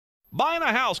Buying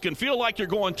a house can feel like you're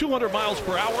going 200 miles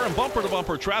per hour in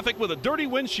bumper-to-bumper traffic with a dirty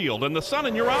windshield and the sun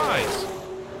in your eyes.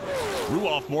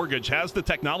 Ruoff Mortgage has the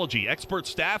technology, expert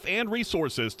staff, and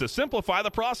resources to simplify the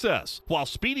process while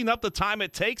speeding up the time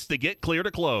it takes to get clear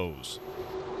to close.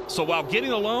 So while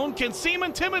getting a loan can seem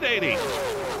intimidating,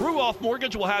 Ruoff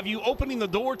Mortgage will have you opening the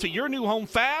door to your new home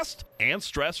fast and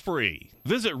stress-free.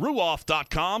 Visit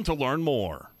ruoff.com to learn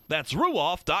more. That's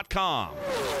ruoff.com.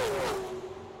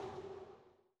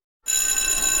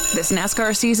 This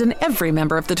NASCAR season, every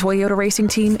member of the Toyota racing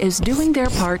team is doing their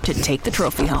part to take the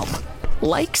trophy home.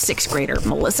 Like sixth grader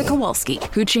Melissa Kowalski,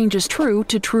 who changes true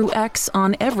to True X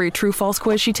on every true-false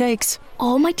quiz she takes.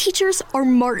 All my teachers are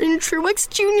Martin Truex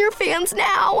Jr. fans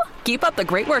now. Keep up the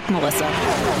great work, Melissa.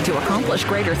 To accomplish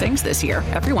greater things this year,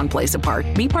 everyone plays a part.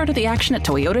 Be part of the action at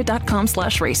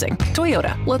toyota.com/racing.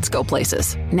 Toyota, let's go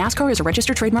places. NASCAR is a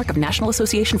registered trademark of National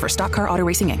Association for Stock Car Auto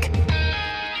Racing, Inc.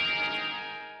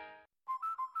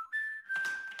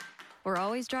 We're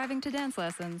always driving to dance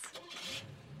lessons.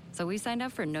 So we signed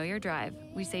up for Know Your Drive.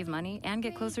 We save money and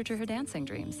get closer to her dancing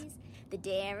dreams. The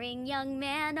daring young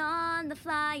man on the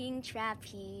flying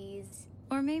trapeze.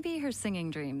 Or maybe her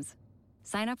singing dreams.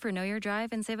 Sign up for Know Your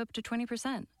Drive and save up to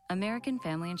 20%. American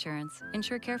Family Insurance.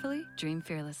 Insure carefully, dream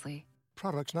fearlessly.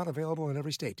 Products not available in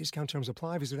every state. Discount terms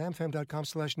apply. Visit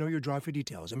amfam.com/knowyourdrive for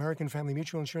details. American Family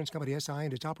Mutual Insurance Company, SI,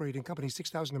 and its operating company,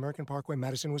 6000 American Parkway,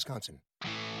 Madison, Wisconsin.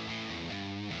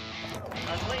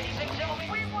 Ladies and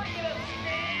gentlemen, we want you to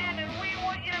stand and we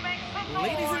want you to make some noise.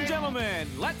 Ladies and gentlemen,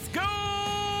 let's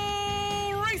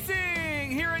go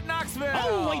racing here at Knoxville.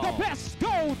 Only the best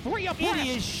go three abreast. It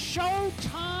is show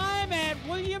time at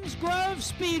Williams Grove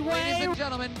Speedway. Ladies and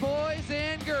gentlemen, boys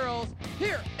and girls,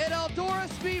 here at Eldora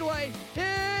Speedway,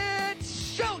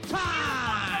 it's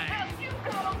showtime. You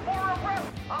got 'em for a rep.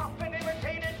 Often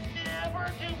imitated,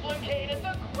 never duplicated.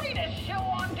 The greatest show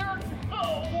on dirt,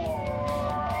 the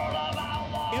world of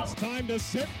outlaws. It's time to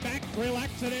sit back,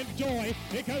 relax, and enjoy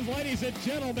because, ladies and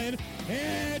gentlemen,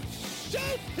 it's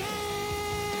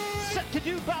showtime! Set to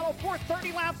do battle for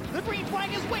 30 laps. The green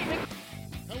flag is waving.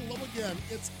 Hello again.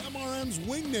 It's MRN's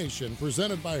Wing Nation,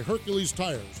 presented by Hercules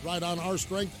Tires, right on our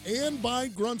strength, and by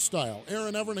Grunt Style.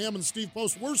 Aaron Evernham and Steve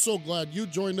Post, we're so glad you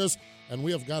joined us, and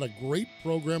we have got a great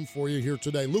program for you here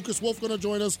today. Lucas Wolf going to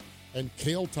join us, and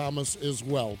Cale Thomas as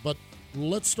well. But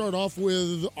let's start off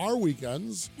with our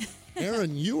weekends.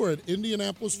 Aaron, you were at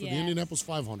Indianapolis for the Indianapolis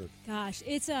 500. Gosh,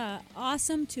 it's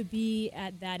awesome to be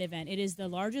at that event. It is the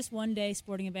largest one-day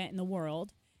sporting event in the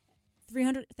world.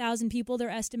 300,000 people they're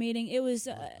estimating. It was,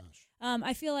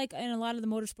 I feel like in a lot of the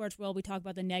motorsports world, we talk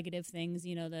about the negative things,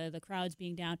 you know, the crowds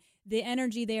being down. The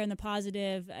energy there and the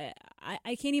positive,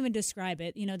 I can't even describe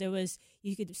it. You know,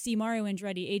 you could see Mario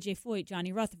Andretti, AJ Foyt,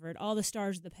 Johnny Rutherford, all the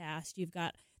stars of the past. You've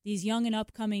got these young and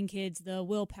upcoming kids, the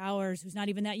Will Powers, who's not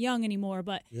even that young anymore,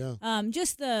 but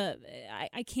just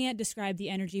I can't describe the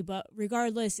energy, but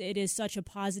regardless, it is such a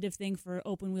positive thing for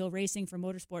open wheel racing, for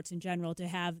motorsports in general, to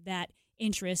have that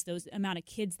interest, those amount of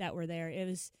kids that were there. It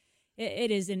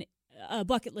is a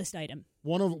bucket list item.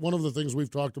 One of the things we've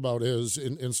talked about is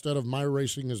instead of my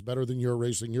racing is better than your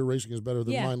racing is better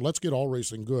than mine. Let's get all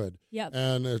racing good. Yep.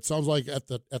 And it sounds like at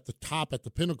the top, at the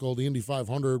pinnacle, the Indy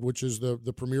 500, which is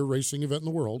the premier racing event in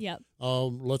the world. Yep.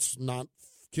 Let's not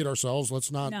kid ourselves.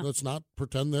 Let's not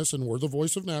pretend this, and we're the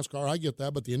voice of NASCAR. I get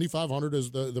that, but the Indy 500 is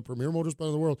the premier motorsport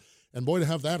in the world, and boy, to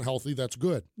have that healthy, that's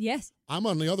good. Yes. I'm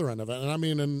on the other end of it, and I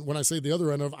mean, and when I say the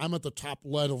other end of, I'm at the top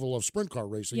level of sprint car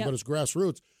racing, but it's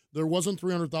grassroots. There wasn't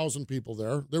 300,000 people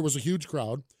there. There was a huge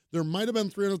crowd. There might have been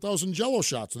 300,000 Jell-O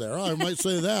shots there. I might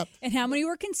say that. And how many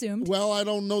were consumed? Well, I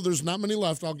don't know. There's not many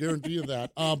left. I'll guarantee you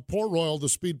that. Port Royal, the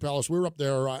Speed Palace. We were up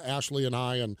there, Ashley and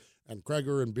I, and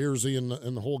Kreger and Beersy and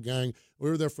the whole gang. We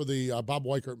were there for the Bob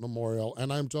Weikert Memorial,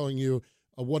 and I'm telling you,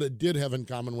 what it did have in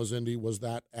common was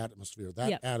that atmosphere.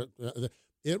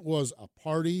 It was a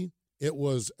party. It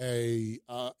was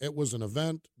an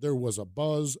event. There was a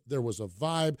buzz. There was a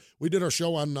vibe. We did our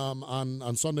show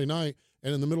on Sunday night,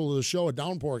 and in the middle of the show, a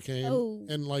downpour came,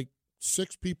 and like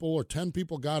 6 people or 10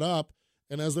 people got up,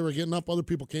 and as they were getting up, other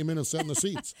people came in and sat in the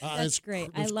seats. That's great.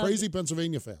 It's crazy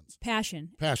Pennsylvania fans. Passion.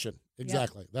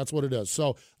 Exactly. Yep. That's what it is.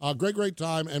 So great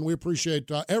time, and we appreciate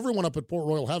everyone up at Port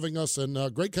Royal having us,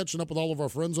 and great catching up with all of our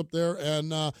friends up there.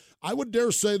 And I would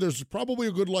dare say there's probably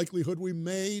a good likelihood we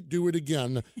may do it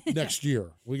again next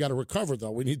year. We got to recover, though.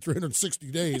 We need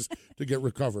 360 days to get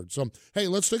recovered. So, hey,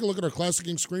 let's take a look at our Classic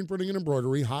Ink screen printing and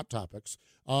embroidery hot topics.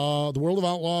 The World of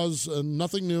Outlaws,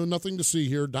 nothing new, nothing to see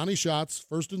here. Donnie Schatz,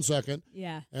 first and second.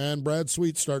 Yeah. And Brad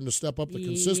Sweet starting to step up the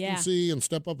consistency and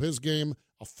step up his game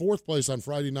a fourth place on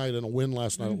Friday night, and a win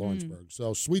last night at Lawrenceburg.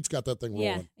 So Sweet's got that thing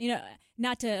rolling. Yeah,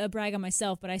 not to brag on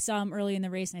myself, but I saw him early in the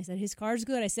race, and I said, his car's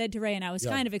good. I said to Ray, and I was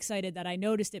kind of excited that I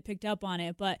noticed it, picked up on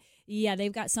it. But, yeah,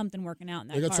 they've got something working out in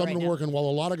that car. They got something working. While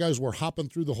a lot of guys were hopping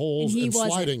through the holes and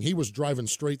sliding, he was driving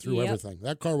straight through everything.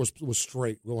 That car was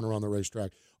straight going around the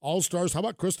racetrack. All-Stars, how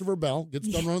about Christopher Bell? Gets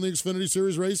done running the Xfinity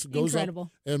Series race, goes up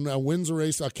and wins the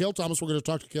race. Cale Thomas, we're going to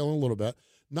talk to Cale in a little bit.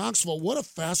 Knoxville, what a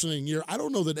fascinating year. I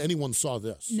don't know that anyone saw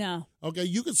this. No. Okay,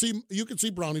 you could see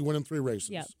Brownie winning 3 races.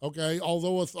 Yep. Okay,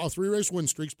 although a 3-race win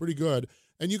streak's pretty good,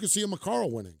 and you could see a McCarl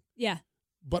winning. Yeah.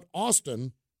 But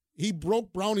Austin, he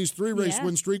broke Brownie's 3-race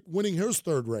win streak, winning his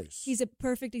 3rd race. He's a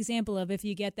perfect example of if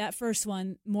you get that first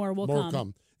one, more will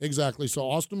come. Exactly. So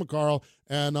Austin McCarl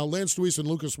and Lance Deweese and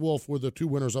Lucas Wolf were the 2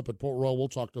 winners up at Port Royal. We'll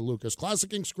talk to Lucas.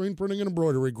 Classic Ink Screen Printing and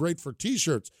Embroidery, great for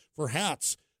T-shirts, for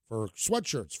hats, for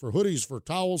sweatshirts, for hoodies, for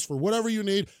towels, for whatever you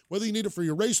need, whether you need it for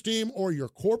your race team or your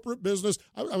corporate business.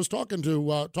 I was talking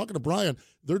to Brian.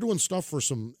 They're doing stuff for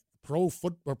some pro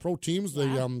teams.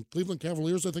 The Cleveland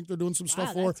Cavaliers, I think they're doing some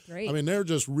stuff for. That's great. I mean, they're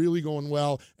just really going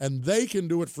well, and they can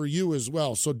do it for you as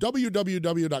well. So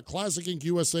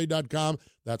www.classicinkusa.com.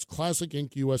 That's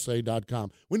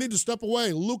classicinkusa.com. We need to step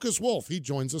away. Lucas Wolf, he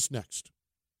joins us next.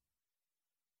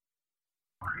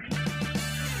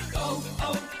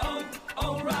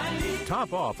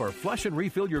 Top off or flush and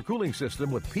refill your cooling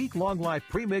system with Peak Long Life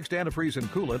Premixed Antifreeze and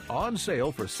Coolant on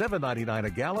sale for $7.99 a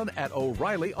gallon at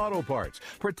O'Reilly Auto Parts.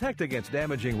 Protect against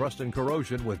damaging rust and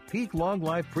corrosion with Peak Long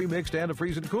Life Premixed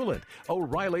Antifreeze and Coolant.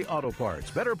 O'Reilly Auto Parts.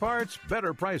 Better parts,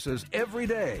 better prices every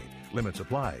day. Limits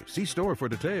apply. See store for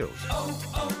details.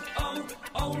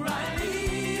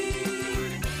 O'Reilly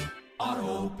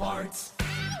Auto Parts.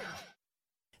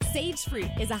 Sage Fruit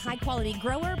is a high-quality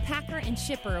grower, packer, and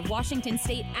shipper of Washington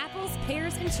State apples,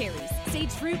 pears, and cherries.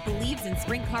 Sage Fruit believes in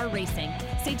sprint car racing.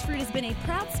 Sage Fruit has been a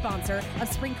proud sponsor of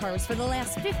sprint cars for the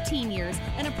last 15 years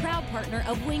and a proud partner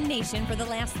of Wing Nation for the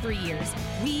last 3 years.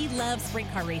 We love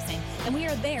sprint car racing, and we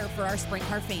are there for our sprint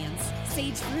car fans.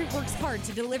 Sage Fruit works hard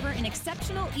to deliver an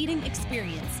exceptional eating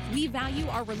experience. We value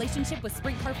our relationship with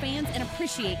sprint car fans and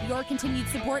appreciate your continued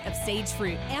support of Sage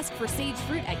Fruit. Ask for Sage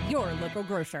Fruit at your local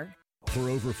grocer.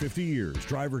 For over 50 years,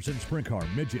 drivers in sprint car,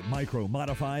 midget, micro,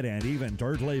 modified, and even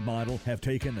dirt late model have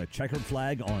taken the checkered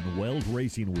flag on Weld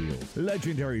Racing Wheels.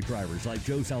 Legendary drivers like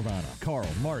Joe Saldana, Carl,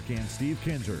 Mark, and Steve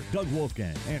Kinzer, Doug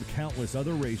Wolfgang, and countless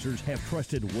other racers have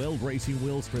trusted Weld Racing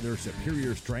Wheels for their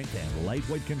superior strength and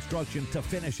lightweight construction to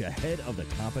finish ahead of the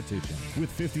competition.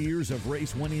 With 50 years of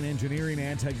race-winning engineering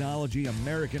and technology,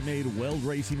 American-made Weld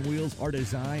Racing Wheels are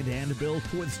designed and built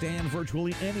to withstand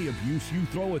virtually any abuse you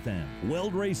throw at them.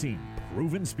 Weld Racing.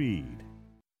 Proven speed.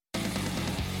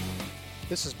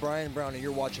 This is Brian Brown, and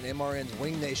you're watching MRN's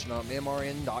Wing Nation on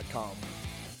MRN.com.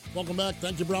 Welcome back.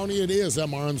 Thank you, Brownie. It is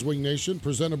MRN's Wing Nation,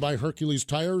 presented by Hercules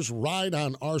Tires. Ride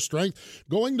on our strength.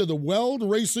 Going to the Weld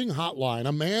Racing Hotline,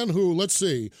 a man who, let's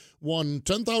see, won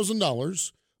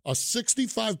 $10,000, a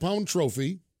 65-pound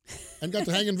trophy, and got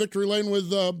to hang in victory lane with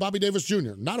Bobby Davis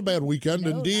Jr. Not a bad weekend,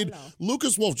 indeed. No.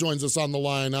 Lucas Wolf joins us on the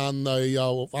line on the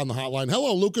hotline.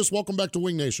 Hello, Lucas. Welcome back to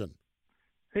Wing Nation.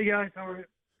 Hey, guys. How are you?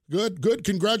 Good.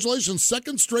 Congratulations.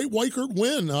 Second straight Weikert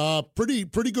win.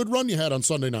 Pretty good run you had on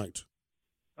Sunday night.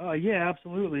 Yeah,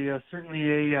 absolutely.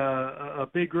 Certainly a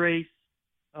big race.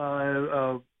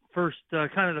 First,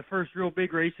 kind of the first real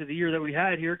big race of the year that we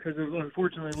had here because of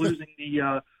unfortunately losing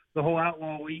the whole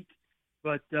Outlaw week.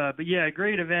 But yeah, a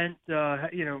great event.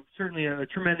 Certainly a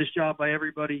tremendous job by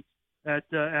everybody at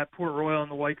Port Royal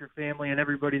and the Weikert family and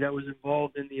everybody that was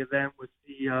involved in the event. With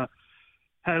the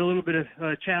had a little bit of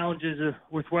challenges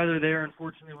with weather there.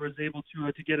 Unfortunately, was able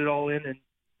to get it all in, and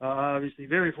obviously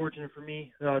very fortunate for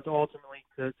me to ultimately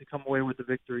to come away with the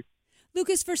victory.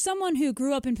 Lucas, for someone who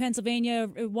grew up in Pennsylvania,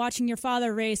 watching your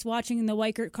father race, watching the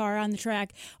Weikert car on the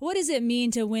track, what does it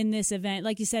mean to win this event?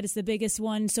 Like you said, it's the biggest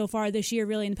one so far this year,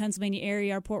 really, in the Pennsylvania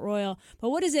area, or Port Royal. But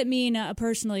what does it mean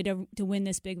personally to win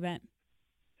this big event?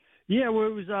 Yeah, well,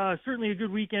 it was certainly a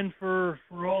good weekend for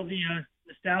all the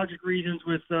nostalgic reasons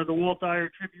with the Walt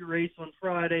Dyer tribute race on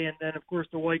Friday and then, of course,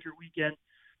 the Weikert weekend.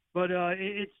 But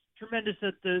it's tremendous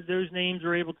that those names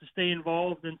are able to stay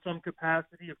involved in some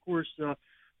capacity. Of course,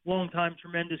 long-time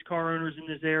tremendous car owners in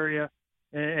this area,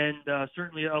 and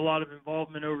certainly a lot of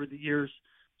involvement over the years.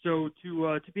 So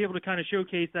to be able to kind of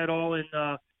showcase that all in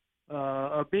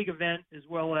a big event, as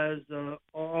well as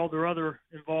all their other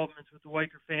involvements with the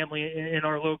Weikert family in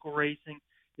our local racing,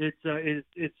 it's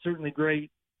certainly great.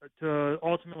 To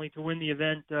ultimately to win the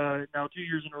event now 2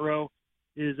 years in a row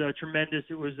is tremendous.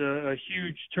 It was a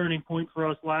huge turning point for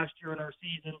us last year in our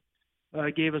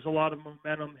season. Gave us a lot of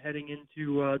momentum heading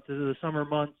into to the summer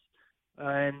months.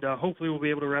 and hopefully we'll be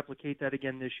able to replicate that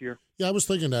again this year. Yeah, I was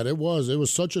thinking that. It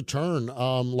was such a turn.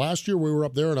 Last year we were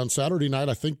up there, and on Saturday night,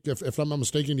 I think, if I'm not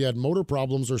mistaken, you had motor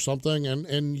problems or something,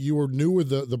 and you were new with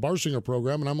the Barsinger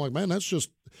program, and I'm like, man, I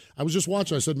was just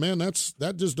watching. I said, man,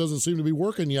 that just doesn't seem to be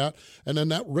working yet. And then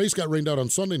that race got rained out on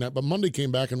Sunday night, but Monday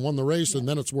came back and won the race, and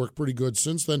then it's worked pretty good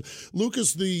since then.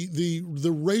 Lucas, the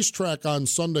racetrack on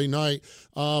Sunday night,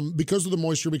 because of the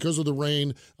moisture, because of the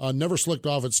rain, never slicked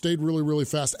off. It stayed really, really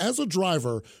fast. As a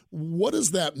driver, what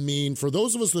does that mean for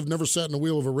those of us that have never sat in the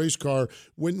wheel of a race car?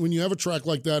 When you have a track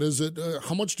like that, is it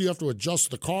how much do you have to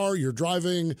adjust the car you're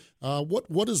driving?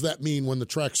 What does that mean when the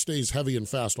track stays heavy and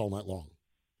fast all night long?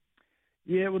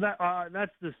 Yeah, well,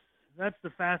 that's the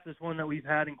fastest one that we've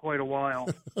had in quite a while.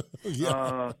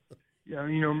 Yeah.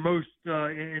 Most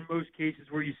in most cases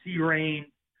where you see rain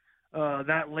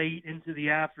that late into the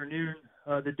afternoon,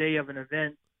 the day of an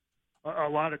event, a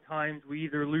lot of times we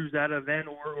either lose that event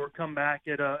or come back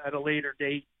at a later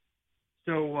date.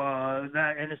 So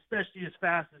that, and especially as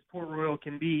fast as Port Royal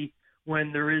can be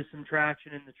when there is some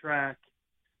traction in the track,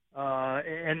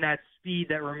 and that speed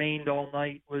that remained all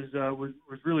night was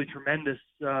really tremendous.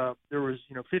 There was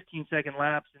 15-second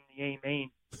laps in the A main,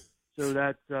 so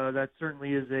that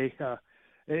certainly is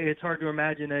it's hard to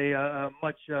imagine a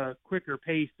much quicker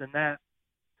pace than that.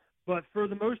 But for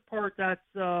the most part,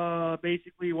 that's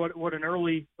basically what an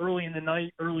early in the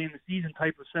night, early in the season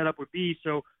type of setup would be.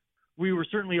 So we were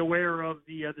certainly aware of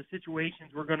the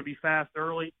situations were going to be fast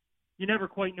early. You never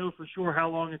quite know for sure how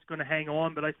long it's going to hang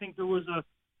on, but I think there was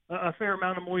a fair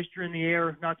amount of moisture in the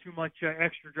air, not too much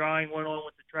extra drying went on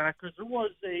with the track, because there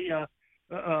was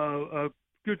a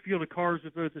good field of cars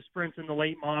with both the sprints and the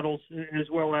late models, as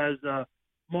well as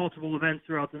multiple events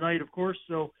throughout the night, of course.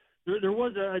 So there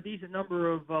was a decent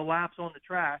number of laps on the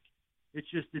track. It's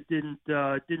just it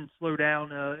didn't slow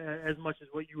down as much as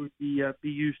what you would be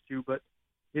used to, but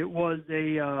it was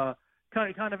a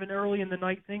kind of an early in the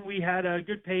night thing. We had a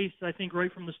good pace, I think,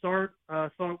 right from the start.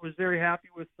 Thought was very happy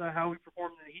with how we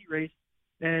performed in the heat race,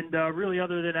 and really,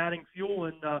 other than adding fuel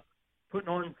and putting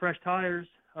on fresh tires,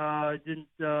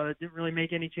 didn't really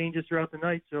make any changes throughout the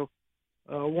night. So,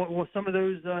 some of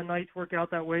those nights work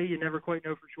out that way. You never quite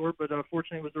know for sure, but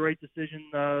fortunately, it was the right decision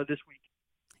this week.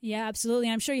 Yeah, absolutely.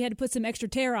 I'm sure you had to put some extra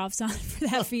tear-offs on for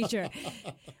that feature.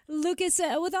 Lucas,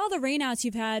 with all the rainouts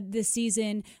you've had this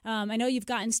season, I know you've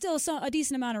gotten still a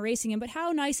decent amount of racing in, but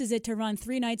how nice is it to run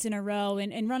 3 nights in a row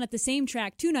and run at the same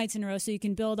track 2 nights in a row so you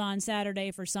can build on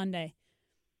Saturday for Sunday?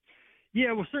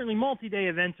 Yeah, well, certainly multi-day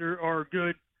events are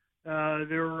good.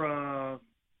 They're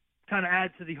kind of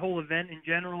add to the whole event in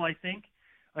general, I think.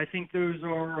 I think those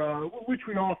are, which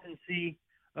we often see,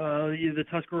 the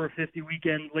Tuscarora 50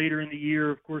 weekend later in the year,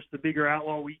 of course, the bigger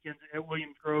Outlaw weekends at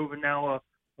Williams Grove, and now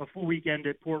a full weekend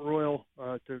at Port Royal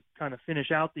to kind of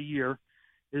finish out the year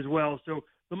as well. So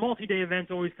the multi-day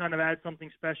events always kind of add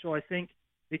something special. I think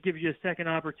it gives you a second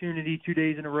opportunity 2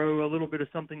 days in a row, a little bit of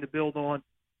something to build on,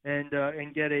 and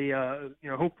get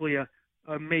hopefully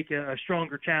make a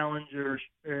stronger challenge, or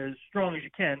as strong as you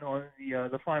can on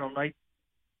the final night.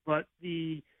 But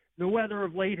the weather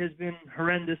of late has been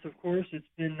horrendous. Of course, it's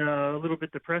been a little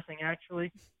bit depressing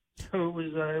actually. So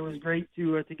it was great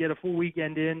to get a full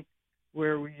weekend in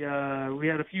where we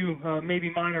had a few maybe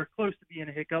minor, close to being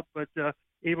a hiccup, but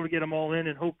able to get them all in,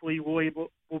 and hopefully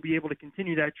we'll be able to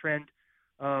continue that trend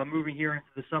moving here into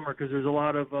the summer, because there's a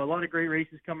lot of great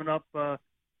races coming up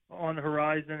on the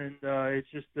horizon, and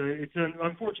it's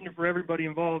unfortunate for everybody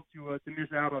involved to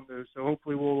miss out on those. So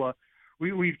hopefully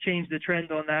we've changed the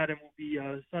trend on that, and we'll be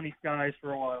sunny skies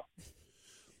for a while.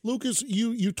 Lucas,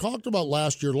 you talked about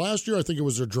last year. Last year, I think it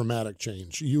was a dramatic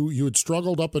change. You had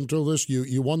struggled up until this.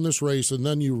 You won this race, and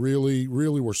then you really,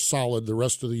 really were solid the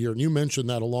rest of the year. And you mentioned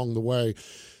that along the way.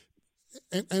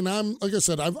 And I'm, like I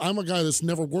said, I'm a guy that's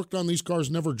never worked on these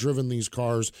cars, never driven these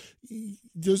cars.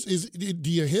 Do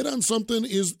you hit on something?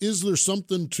 Is there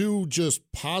something to just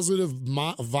positive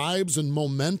vibes and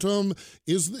momentum?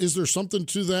 Is there something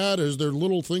to that? Is there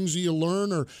little things you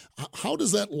learn, or how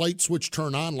does that light switch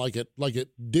turn on like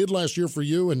it did last year for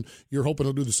you, and you're hoping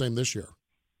to do the same this year?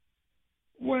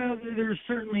 Well, there's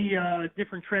certainly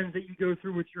different trends that you go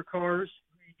through with your cars.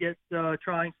 You get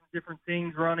trying some different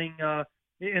things, running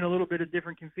in a little bit of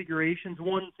different configurations.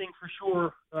 One thing for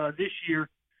sure this year,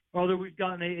 although we've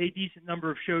gotten a decent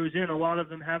number of shows in, a lot of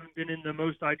them haven't been in the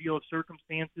most ideal of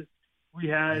circumstances. We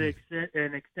had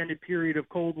an extended period of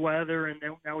cold weather, and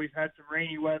now we've had some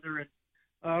rainy weather,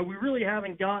 and we really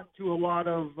haven't gotten to a lot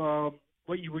of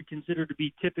what you would consider to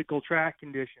be typical track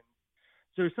conditions.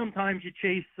 So sometimes you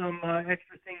chase some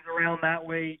extra things around that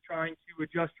way, trying to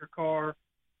adjust your car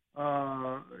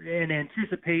and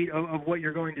anticipate of what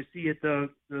you're going to see at the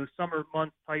summer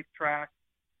month type track.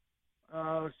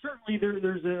 Certainly,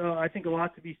 there's I think a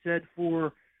lot to be said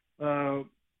for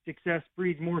success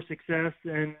breeds more success,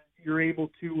 and you're able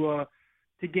to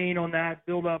gain on that,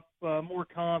 build up more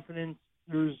confidence.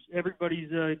 Everybody's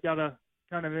got a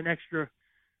kind of an extra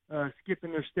skip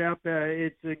in their step.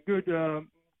 It's good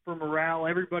for morale,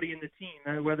 everybody in the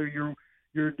team, whether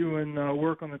you're doing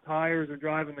work on the tires or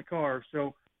driving the car.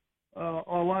 So a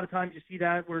lot of times you see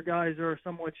that where guys are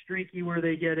somewhat streaky, where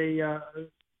they get a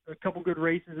couple good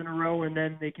races in a row, and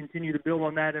then they continue to build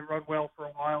on that and run well for a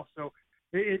while. So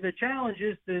the challenge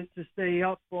is to stay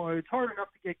up. It's hard enough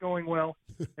to get going well,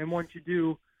 and once you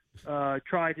do,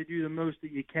 try to do the most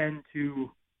that you can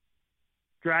to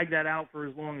drag that out for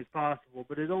as long as possible.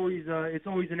 But it's always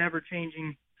an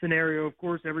ever-changing scenario. Of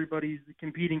course, everybody's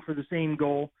competing for the same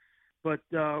goal, but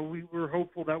we're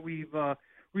hopeful that we've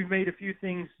made a few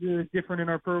things different in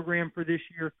our program for this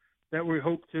year that we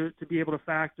hope to be able to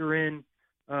factor in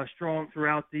strong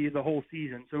throughout the whole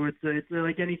season. So it's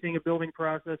like anything, a building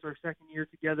process. Our second year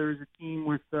together as a team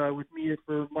with me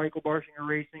for Michael Barshinger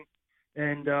Racing,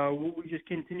 and we just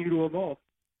continue to evolve.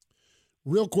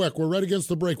 Real quick, we're right against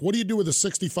the break. What do you do with a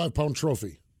 65-pound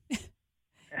trophy?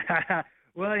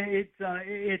 Well,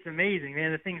 it's amazing,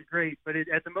 man. The thing's great, but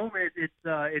at the moment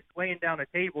it's laying down a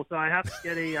table, so I have to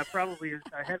get probably a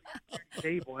heavy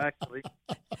table, actually.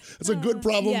 It's a good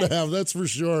problem to have, that's for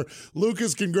sure.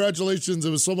 Lucas, congratulations. It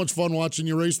was so much fun watching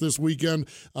you race this weekend.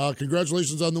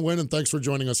 Congratulations on the win, and thanks for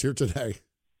joining us here today.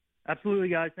 Absolutely,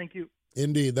 guys. Thank you.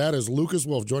 Indeed, that is Lucas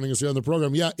Wolf joining us here on the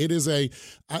program. Yeah, it is I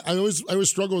always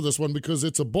struggle with this one because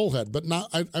it's a bullhead, but not.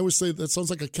 I always say that sounds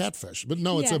like a catfish, but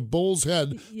no, it's a bull's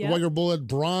head. The Weiger bullhead,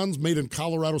 bronze, made in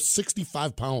Colorado,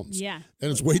 65 pounds. Yeah,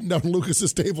 and it's waiting down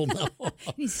Lucas's table now.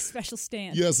 Needs a special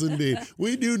stand. Yes, indeed.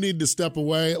 We do need to step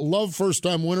away. Love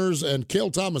first-time winners, and Cale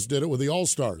Thomas did it with the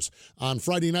All-Stars on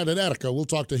Friday night at Attica. We'll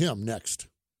talk to him next.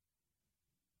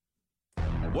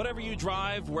 Whatever you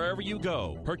drive, wherever you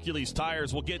go, Hercules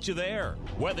Tires will get you there,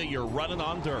 whether you're running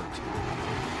on dirt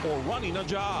or running a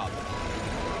job.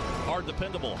 Our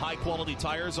dependable, high-quality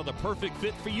tires are the perfect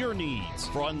fit for your needs.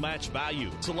 For unmatched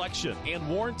value, selection, and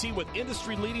warranty with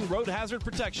industry-leading road hazard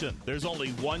protection, there's only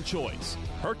one choice,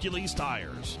 Hercules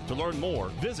Tires. To learn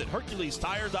more, visit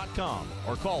HerculesTire.com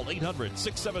or call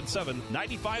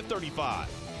 800-677-9535.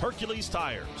 Hercules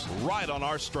Tires, right on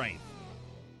our strength.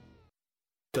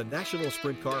 The National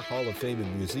Sprint Car Hall of Fame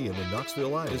and Museum in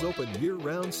Knoxville, Iowa is open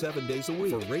year-round 7 days a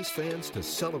week for race fans to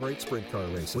celebrate sprint car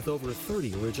racing. With over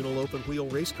 30 original open-wheel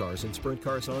race cars and sprint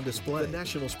cars on display, the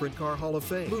National Sprint Car Hall of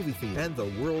Fame, movie theme, and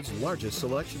the world's largest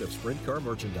selection of sprint car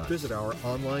merchandise. Visit our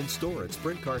online store at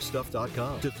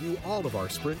sprintcarstuff.com to view all of our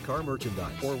sprint car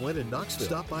merchandise. Or when in Knoxville,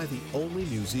 stop by the only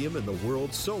museum in the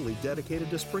world solely dedicated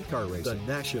to sprint car racing, the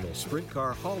National Sprint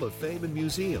Car Hall of Fame and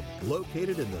Museum,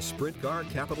 located in the sprint car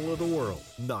capital of the world,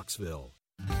 Knoxville.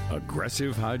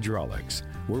 Aggressive Hydraulics,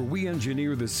 where we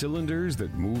engineer the cylinders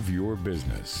that move your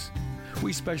business.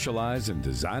 We specialize in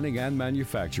designing and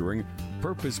manufacturing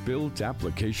purpose-built,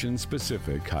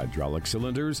 application-specific hydraulic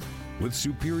cylinders with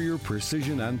superior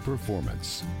precision and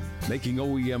performance, making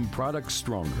OEM products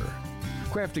stronger,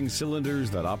 crafting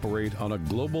cylinders that operate on a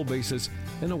global basis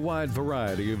in a wide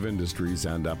variety of industries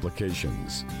and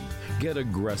applications. Get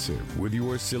aggressive with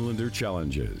your cylinder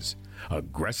challenges.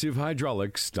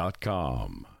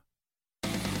 AggressiveHydraulics.com.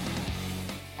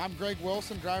 I'm Greg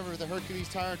Wilson, driver of the Hercules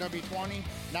Tire W20.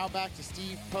 Now back to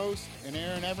Steve Post and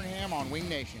Aaron Evernham on Wing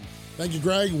Nation. Thank you,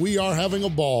 Greg. We are having a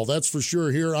ball, that's for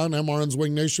sure, here on MRN's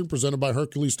Wing Nation, presented by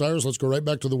Hercules Tires. Let's go right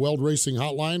back to the Weld Racing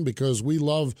Hotline because we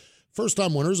love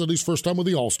first-time winners, at least first time with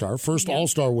the All-Star.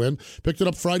 All-Star win. Picked it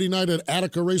up Friday night at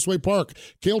Attica Raceway Park.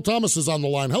 Cale Thomas is on the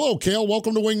line. Hello, Cale.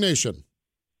 Welcome to Wing Nation.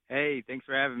 Hey, thanks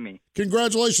for having me.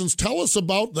 Congratulations. Tell us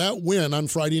about that win on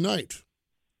Friday night.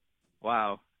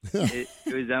 Wow. it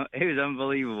was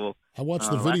unbelievable. I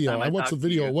watched the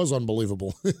video. It was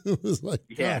unbelievable. It was like,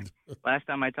 God. Last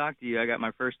time I talked to you, I got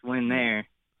my first win there,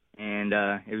 and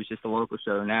it was just a local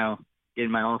show. Now,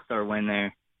 getting my All-Star win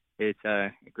there, it's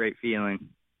a great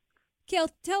feeling. Cale,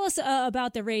 tell us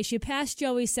about the race. You passed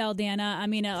Joey Saldana. I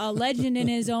mean, a legend in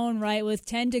his own right with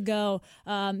 10 to go.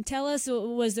 Tell us,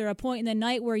 was there a point in the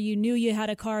night where you knew you had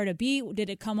a car to beat? Did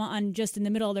it come on just in the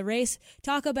middle of the race?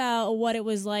 Talk about what it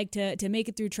was like to make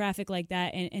it through traffic like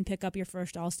that and pick up your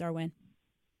first All-Star win.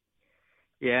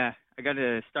 Yeah, I got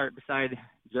to start beside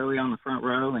Joey on the front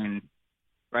row, and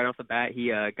right off the bat,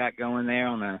 he got going there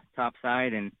on the top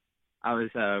side, and I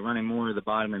was running more to the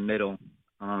bottom and middle.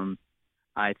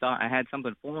 I thought I had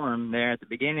something for him there at the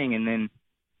beginning, and then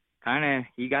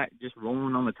he got just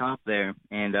rolling on the top there,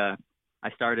 and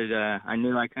I started. I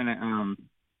knew I kind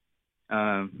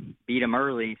of beat him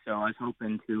early, so I was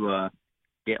hoping to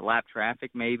get lap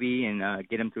traffic maybe and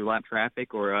get him through lap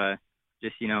traffic, or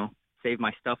just save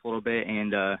my stuff a little bit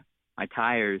and my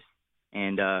tires,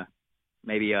 and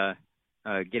maybe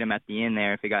get him at the end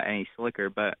there if it got any slicker.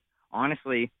 But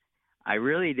honestly, I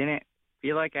really didn't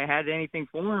feel like I had anything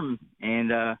for him,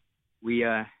 and we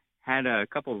had a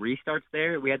couple restarts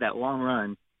there. We had that long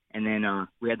run, and then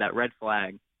we had that red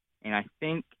flag. And I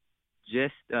think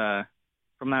just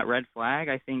from that red flag,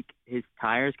 I think his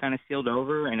tires kind of sealed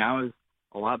over, and I was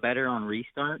a lot better on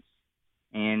restarts.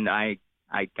 And I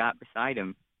got beside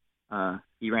him.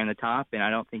 He ran the top, and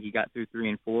I don't think he got through 3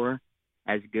 and 4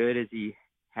 as good as he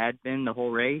had been the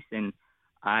whole race. And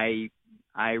I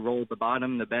rolled the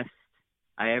bottom the best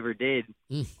I ever did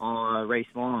all race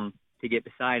long to get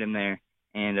beside him there.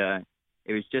 And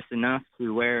it was just enough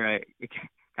to where it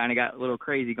kind of got a little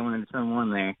crazy going into turn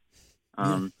 1 there.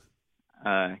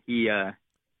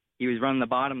 He was running the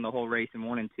bottom the whole race in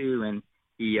 1 and 2, and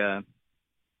he,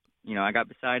 I got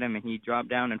beside him, and he dropped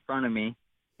down in front of me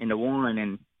into 1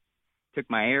 and took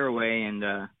my air away, and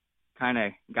kind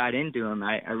of got into him.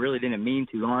 I really didn't mean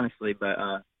to, honestly, but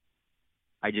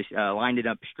I just lined it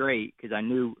up straight because I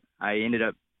knew I ended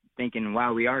up thinking,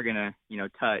 wow, we are gonna,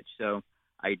 touch. So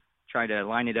I tried to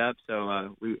line it up so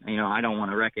I don't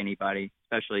want to wreck anybody,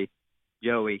 especially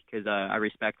Joey, because I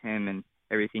respect him and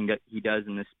everything that he does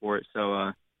in this sport.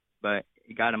 So, but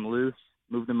it got him loose,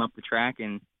 moved him up the track,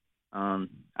 and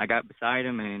I got beside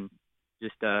him and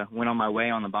just went on my way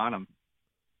on the bottom.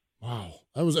 Wow,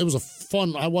 it was a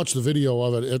fun. I watched the video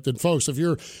of it. And folks, if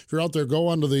you're out there, go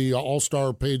onto the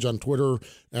All-Star page on Twitter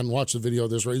and watch the video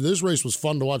of this race. This race was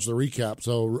fun to watch the recap.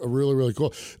 So really, really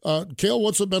cool. Cale,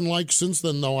 what's it been like since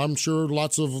then? Though I'm sure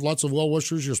lots of well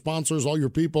wishers, your sponsors, all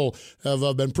your people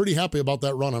have been pretty happy about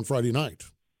that run on Friday night.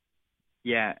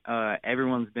 Yeah,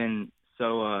 everyone's been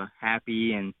so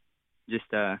happy, and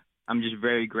just I'm just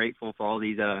very grateful for all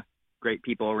these great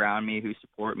people around me who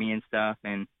support me and stuff.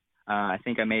 And I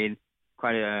think I made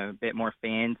quite a bit more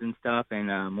fans and stuff,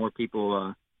 and more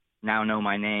people now know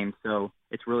my name. So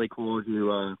it's really cool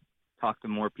to talk to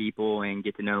more people and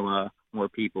get to know more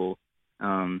people.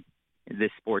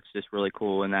 This sport's just really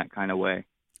cool in that kind of way.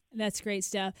 That's great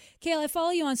stuff. Cale, I follow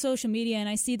you on social media, and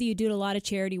I see that you do a lot of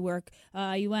charity work.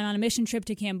 You went on a mission trip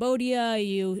to Cambodia.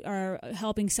 You are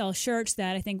helping sell shirts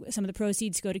that I think some of the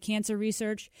proceeds go to cancer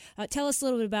research. Tell us a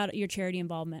little bit about your charity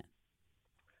involvement.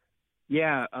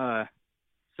 Yeah,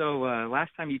 so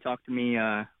last time you talked to me,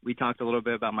 we talked a little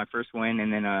bit about my first win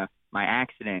and then my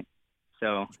accident.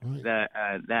 So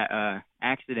that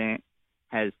accident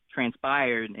has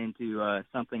transpired into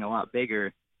something a lot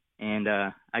bigger. And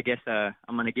I guess I'm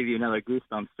going to give you another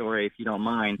goosebump story if you don't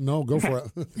mind. No, go for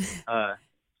it.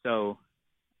 So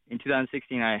in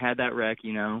 2016, I had that wreck,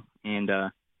 and then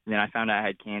I found out I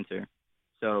had cancer.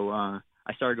 So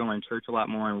I started going to church a lot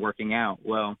more and working out.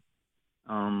 Well,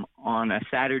 on a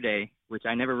Saturday, which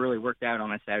I never really worked out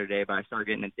on a Saturday, but I started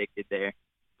getting addicted there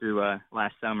through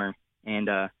last summer. And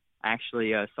I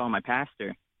actually saw my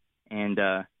pastor and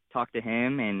talked to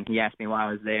him, and he asked me why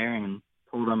I was there, and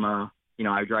told him,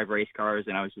 I drive race cars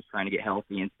and I was just trying to get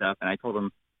healthy and stuff. And I told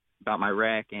him about my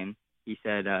wreck, and he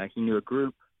said he knew a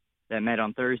group that met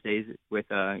on Thursdays with,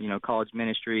 college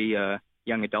ministry,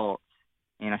 young adults.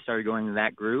 And I started going to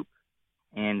that group,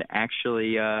 and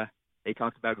actually they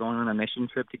talked about going on a mission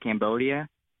trip to Cambodia,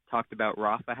 talked about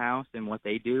Rafa House and what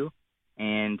they do.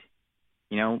 And,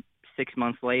 6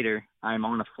 months later, I'm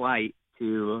on a flight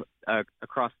to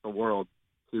across the world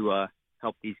to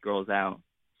help these girls out.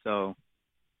 So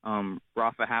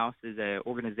Rafa House is an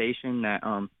organization that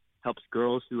helps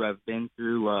girls who have been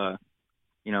through,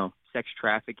 sex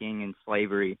trafficking and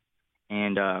slavery.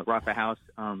 And Rafa House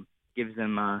gives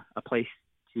them a place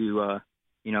to,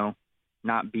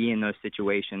 not be in those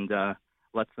situations,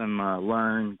 lets them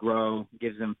learn, grow,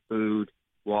 gives them food,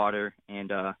 water,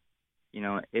 and,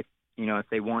 if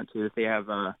they want to, if they have,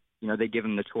 they give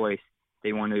them the choice.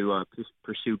 They want to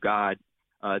pursue God,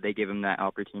 they give them that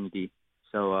opportunity.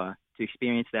 So to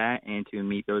experience that and to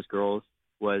meet those girls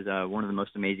was one of the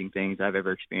most amazing things I've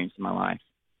ever experienced in my life.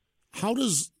 How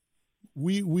does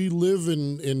we live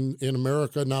in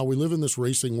America now? We live in this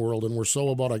racing world, and we're so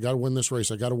about, I got to win this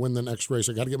race, I got to win the next race,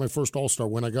 I got to get my first All-Star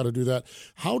win, I got to do that.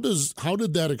 How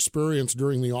did that experience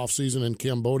during the off season in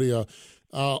Cambodia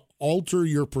alter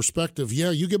your perspective?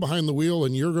 Yeah, you get behind the wheel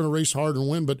and you're going to race hard and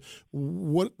win, but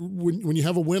when you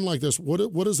have a win like this,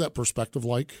 what is that perspective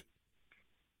like?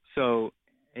 So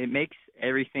it makes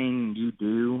everything you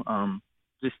do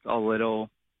just a little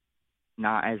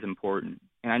not as important.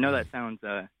 And I know that sounds,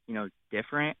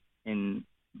 different,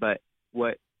 but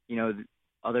what, the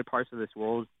other parts of this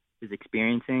world is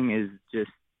experiencing is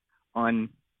just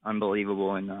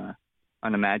unbelievable and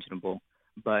unimaginable.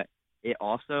 But it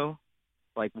also,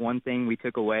 like, one thing we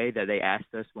took away that they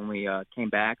asked us when we came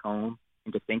back home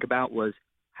and to think about was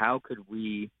how could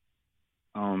we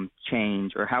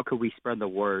change, or how could we spread the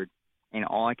word? And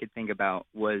all I could think about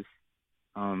was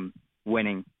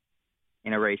winning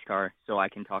in a race car, so I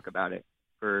can talk about it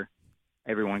for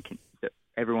everyone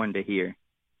to hear.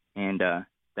 And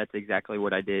that's exactly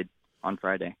what I did on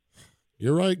Friday.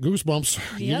 You're right. Goosebumps.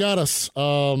 Yep. You got us.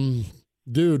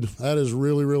 Dude, that is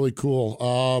really, really cool.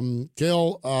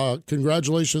 Cale,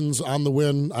 congratulations on the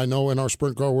win. I know in our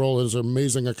sprint car world it is an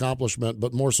amazing accomplishment,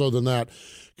 but more so than that,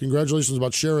 congratulations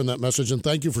about sharing that message, and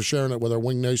thank you for sharing it with our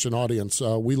Wing Nation audience.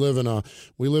 We live in a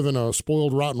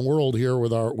spoiled, rotten world here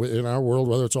in our world,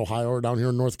 whether it's Ohio or down here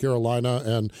in North Carolina,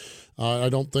 and I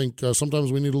don't think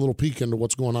sometimes we need a little peek into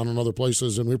what's going on in other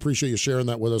places, and we appreciate you sharing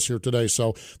that with us here today.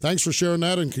 So thanks for sharing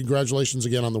that, and congratulations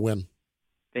again on the win.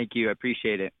 Thank you. I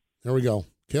appreciate it. There we go.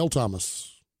 Cale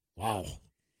Thomas. Wow.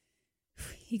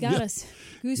 He got us.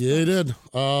 Goosebumps. Yeah, he did.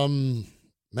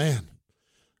 Man,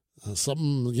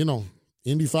 something,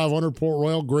 Indy 500, Port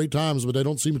Royal, great times, but they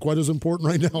don't seem quite as important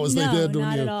right now as they did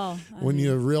when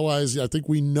you realize, I think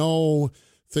we know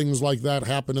things like that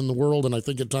happen in the world, and I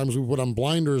think at times we put on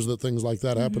blinders that things like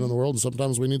that happen in the world, and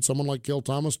sometimes we need someone like Cale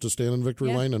Thomas to stand in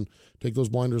victory lane and take those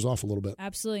blinders off a little bit.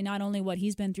 Absolutely. Not only what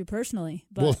he's been through personally,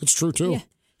 but well, that's true too. Yeah.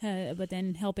 But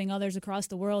then helping others across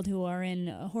the world who are in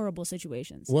horrible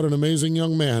situations. What an amazing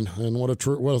young man, and what a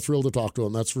thrill to talk to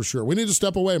him, that's for sure. We need to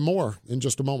step away more in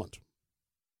just a moment.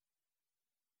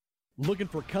 Looking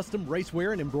for custom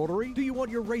racewear and embroidery? Do you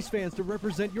want your race fans to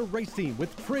represent your race team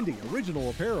with trendy, original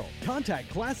apparel? Contact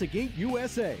Classic Ink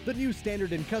USA, the new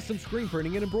standard in custom screen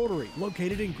printing and embroidery.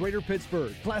 Located in Greater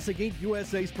Pittsburgh, Classic Ink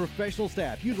USA's professional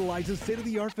staff utilizes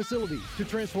state-of-the-art facilities to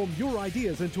transform your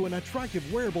ideas into an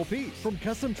attractive wearable piece. From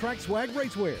custom track swag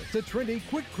racewear to trendy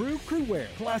quick crew wear,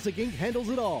 Classic Ink handles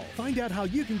it all. Find out how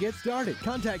you can get started.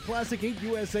 Contact Classic Ink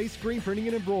USA screen printing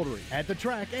and embroidery at the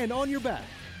track and on your back.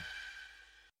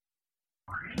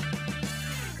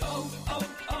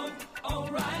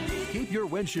 Keep your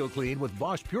windshield clean with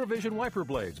Bosch Pure Vision wiper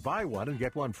blades. Buy one and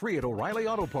get one free at O'Reilly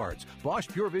Auto Parts. Bosch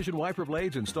Pure Vision wiper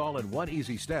blades install in one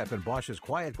easy step, and Bosch's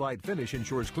Quiet Glide finish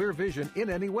ensures clear vision in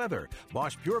any weather.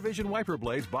 Bosch Pure Vision wiper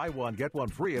blades. Buy one, get one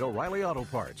free at O'Reilly Auto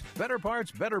Parts. Better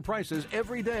parts, better prices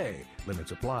every day.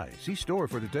 Limits apply. See store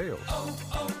for details.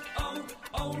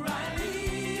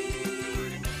 O'Reilly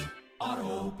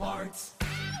Auto Parts.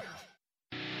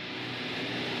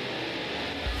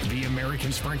 The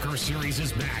American Sprint Car Series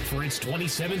is back for its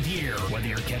 27th year. Whether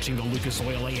you're catching the Lucas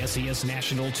Oil ASCS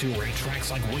National Tour at tracks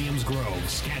like Williams Grove,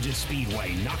 Skagit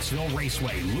Speedway, Knoxville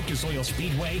Raceway, Lucas Oil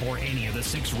Speedway, or any of the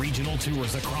 6 regional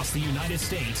tours across the United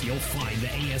States, you'll find the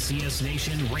ASCS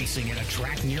Nation racing at a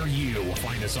track near you.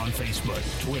 Find us on Facebook,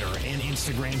 Twitter, and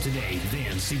Instagram today.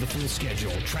 Then see the full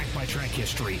schedule, track-by-track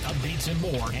history, updates, and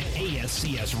more at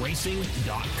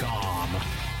ASCSRacing.com.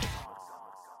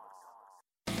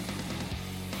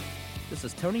 This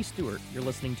is Tony Stewart. You're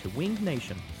listening to Winged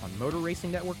Nation on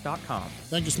MotorRacingNetwork.com.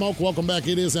 Thank you, Smoke. Welcome back.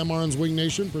 It is MRN's Wing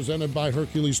Nation, presented by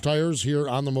Hercules Tires here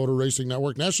on the Motor Racing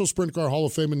Network. National Sprint Car Hall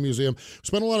of Fame and Museum.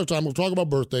 Spent a lot of time. We'll talk about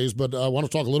birthdays, but I want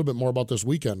to talk a little bit more about this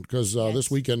weekend, because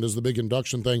this weekend is the big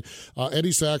induction thing.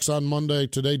 Eddie Sachs on Monday.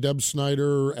 Today, Deb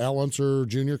Snyder, Al Unser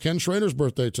Jr., Ken Schrader's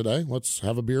birthday today. Let's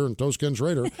have a beer and toast Ken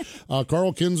Schrader.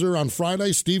 Carl Kinzer on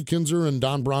Friday, Steve Kinzer and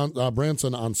Don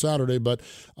Branson on Saturday. But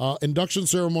induction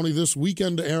ceremony this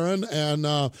weekend, Aaron,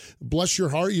 and bless your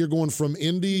heart, you're going from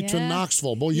Indy to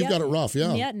Knoxville. Boy, you've got it rough,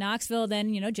 Yeah, Knoxville,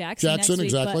 then, Jackson next week.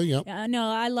 Exactly, but, no,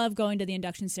 I love going to the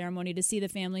induction ceremony to see the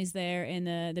families there and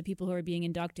the people who are being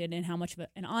inducted and how much of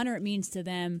an honor it means to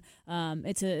them.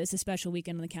 It's a special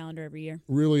weekend on the calendar every year.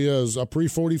 Really is.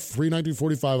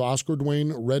 Pre-1945 Oscar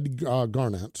Dwayne Red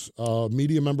Garnett,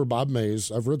 media member Bob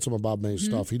Mays. I've read some of Bob Mays'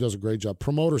 stuff. He does a great job.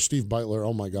 Promoter Steve Beitler.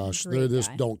 Oh, my gosh. They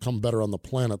just don't come better on the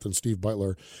planet than Steve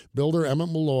Beitler. Builder Emmett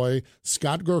Malloy,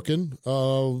 Scott Gherkin,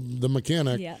 the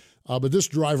mechanic. Yeah. But this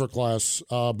driver class,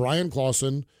 Brian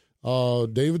Clausen,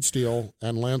 David Steele,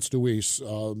 and Lance Deweese.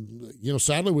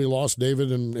 Sadly, we lost David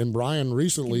and Brian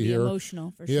recently here.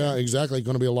 Emotional, for sure. Yeah, exactly.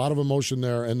 Going to be a lot of emotion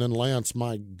there. And then Lance,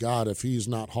 my God, if he's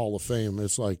not Hall of Fame,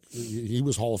 it's like he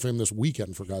was Hall of Fame this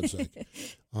weekend, for God's sake.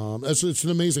 It's an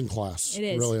amazing class. It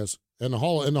is. It really is. in the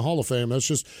Hall of Fame. It's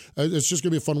just going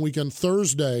to be a fun weekend.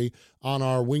 Thursday on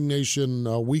our Wing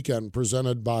Nation weekend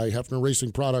presented by Hefner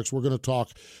Racing Products, we're going to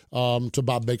talk to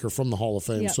Bob Baker from the Hall of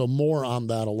Fame. Yep. So more on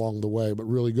that along the way, but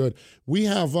really good. We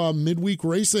have midweek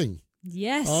racing.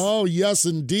 Yes. Oh, yes,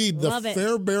 indeed. Love the it.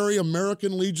 Fairbury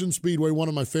American Legion Speedway, one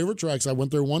of my favorite tracks. I went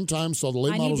there one time, saw the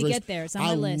late models race. I need to get there. It's on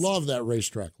my list. I love that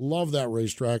racetrack. Love that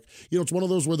racetrack. You know, it's one of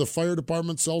those where the fire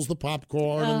department sells the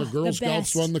popcorn and the Girl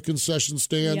Scouts run the concession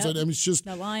stands. Yep. And it's just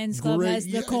the Lions Club has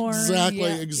the corn.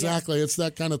 Exactly. It's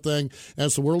that kind of thing. And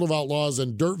it's the World of Outlaws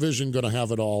and Dirt Vision going to have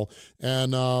it all.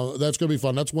 And that's going to be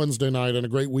fun. That's Wednesday night and a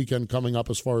great weekend coming up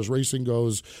as far as racing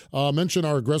goes. Mention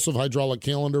our aggressive hydraulic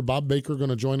calendar. Bob Baker going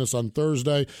to join us on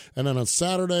Thursday. And then on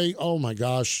Saturday, oh my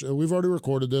gosh, we've already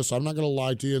recorded this. I'm not going to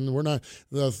lie to you. And we're not,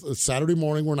 Saturday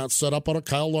morning, we're not set up on a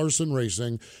Kyle Larson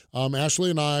Racing.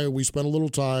 Ashley and I, we spent a little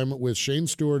time with Shane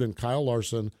Stewart and Kyle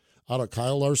Larson out of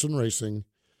Kyle Larson Racing.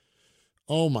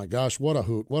 Oh my gosh, what a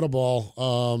hoot, what a ball.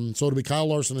 So it'll be Kyle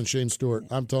Larson and Shane Stewart.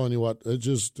 I'm telling you what, it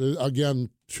just, again,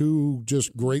 two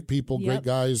just great people, great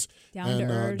guys,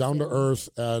 down to earth.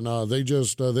 And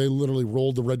they literally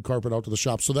rolled the red carpet out to the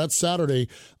shop. So that's Saturday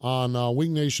on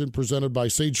Wing Nation, presented by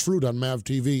Sage Fruit on MAV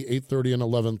TV, 8:30 and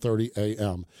 11:30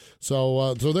 a.m.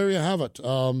 So there you have it.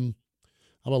 How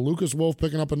about Lucas Wolf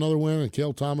picking up another win and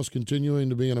Cale Thomas continuing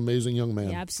to be an amazing young man?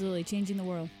 Yeah, absolutely. Changing the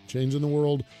world. Changing the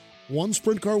world. One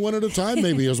sprint car win at a time,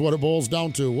 maybe, is what it boils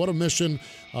down to. What a mission.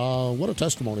 What a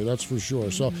testimony, that's for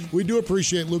sure. So we do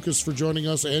appreciate Lucas for joining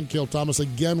us and Cale Thomas.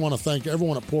 Again, want to thank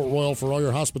everyone at Port Royal for all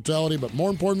your hospitality. But more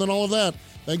important than all of that,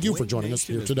 thank you for joining us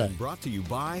here today. Brought to you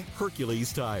by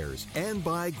Hercules Tires and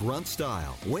by Grunt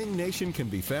Style. Wing Nation can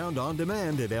be found on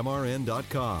demand at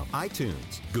MRN.com,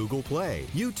 iTunes, Google Play,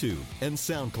 YouTube, and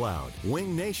SoundCloud.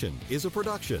 Wing Nation is a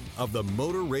production of the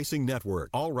Motor Racing Network.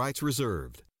 All rights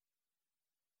reserved.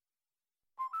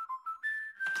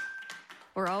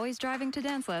 We're always driving to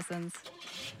dance lessons.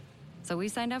 So we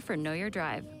signed up for Know Your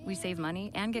Drive. We save money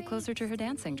and get closer to her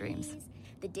dancing dreams.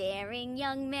 The daring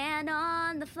young man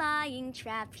on the flying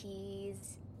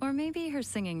trapeze. Or maybe her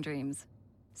singing dreams.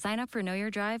 Sign up for Know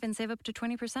Your Drive and save up to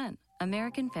 20%.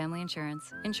 American Family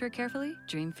Insurance. Insure carefully,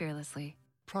 dream fearlessly.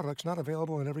 Products not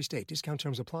available in every state. Discount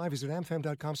terms apply. Visit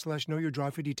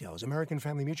amfam.com/knowyourdrive for details. American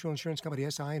Family Mutual Insurance Company,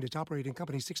 SI, and its operating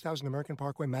company, 6000 American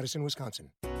Parkway, Madison,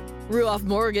 Wisconsin. Ruoff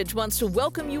Mortgage wants to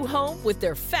welcome you home with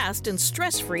their fast and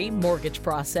stress-free mortgage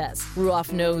process.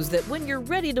 Ruoff knows that when you're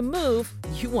ready to move,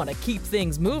 you want to keep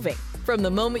things moving. From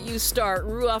the moment you start,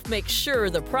 Ruoff makes sure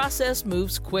the process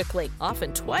moves quickly,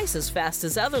 often twice as fast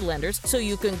as other lenders, so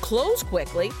you can close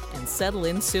quickly and settle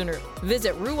in sooner.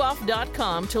 Visit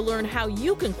Ruoff.com to learn how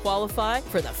you can qualify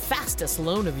for the fastest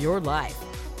loan of your life.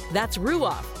 That's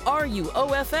Ruoff,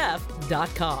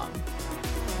 RUOFF.com.